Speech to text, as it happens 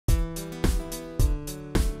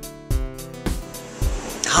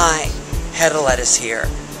Hi, Hedda Lettuce here.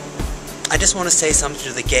 I just want to say something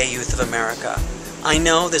to the gay youth of America. I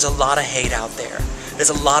know there's a lot of hate out there. There's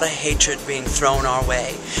a lot of hatred being thrown our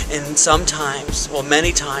way. And sometimes, well,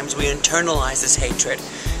 many times, we internalize this hatred.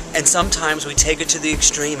 And sometimes we take it to the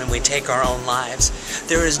extreme and we take our own lives.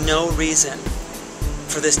 There is no reason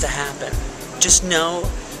for this to happen. Just know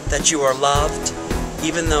that you are loved,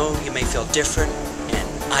 even though you may feel different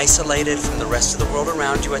and isolated from the rest of the world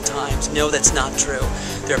around you at times. No, that's not true.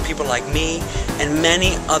 There are people like me and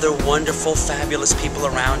many other wonderful, fabulous people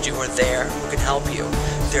around you who are there who can help you.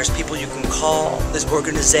 There's people you can call, there's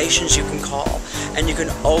organizations you can call, and you can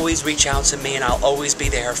always reach out to me and I'll always be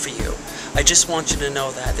there for you. I just want you to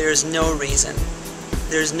know that there's no reason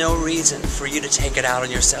for you to take it out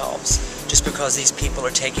on yourselves just because these people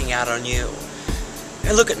are taking it out on you.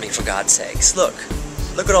 And look at me, for God's sakes. Look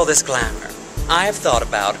at all this glamour. I have thought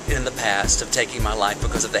about it in the past of taking my life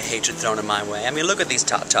because of the hatred thrown in my way. I mean, look at these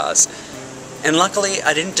tatas. And luckily,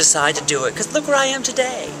 I didn't decide to do it because look where I am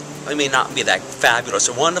today. I may not be that fabulous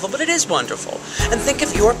or wonderful, but it is wonderful. And think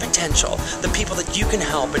of your potential, the people that you can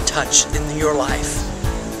help and touch in your life.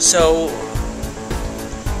 So,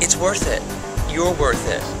 it's worth it. You're worth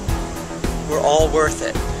it. We're all worth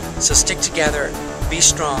it. So stick together, be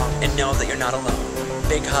strong, and know that you're not alone.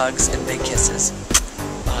 Big hugs and big kisses.